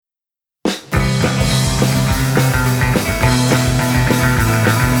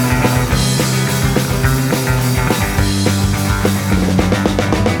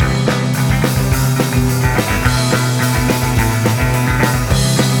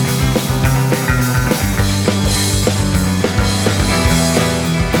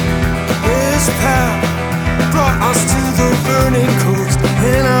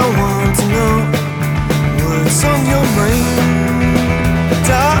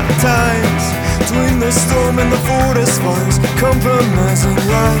room in the forest fires, compromising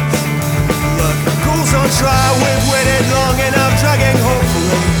rights. Luck goes on trial, we've waited long enough, dragging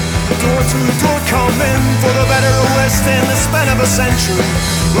hopefully. Door to door coming for the better or worse in the span of a century.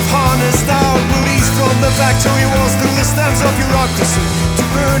 We've harnessed our release from the factory walls through the stems of bureaucracy to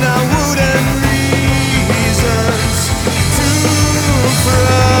burn our wood and reasons to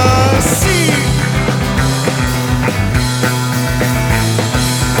proceed.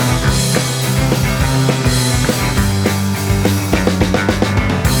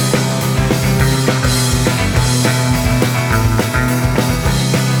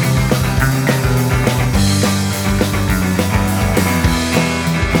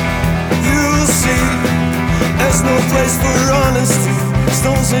 There's no place for honesty.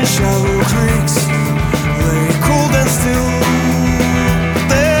 Stones in shallow creeks lay cold and still.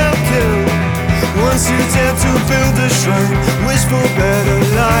 They'll kill once you dare to build a shrine, wish for better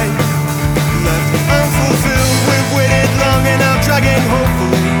life. Left unfulfilled, we've waited long enough, dragging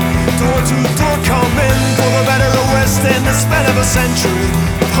hopefully. Door to door coming for the better or worse in the span of a century.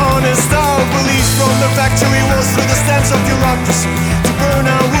 Harnessed our beliefs from the factory walls through the stems of bureaucracy to burn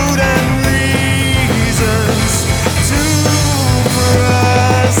our wood and reasons to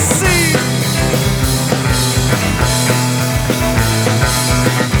proceed.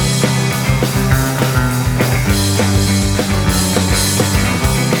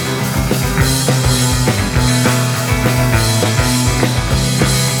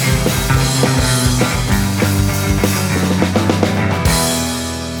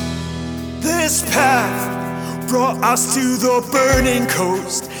 This path brought us to the burning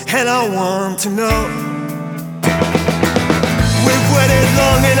coast, and I want to know. We've waited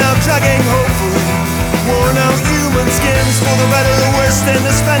long enough, dragging hopefully. Worn out human skins for the better or worse in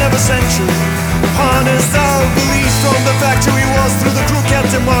the span of a century. Harnessed our beliefs from the factory walls through the crooked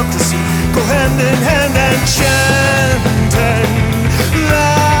democracy. Go hand in hand and share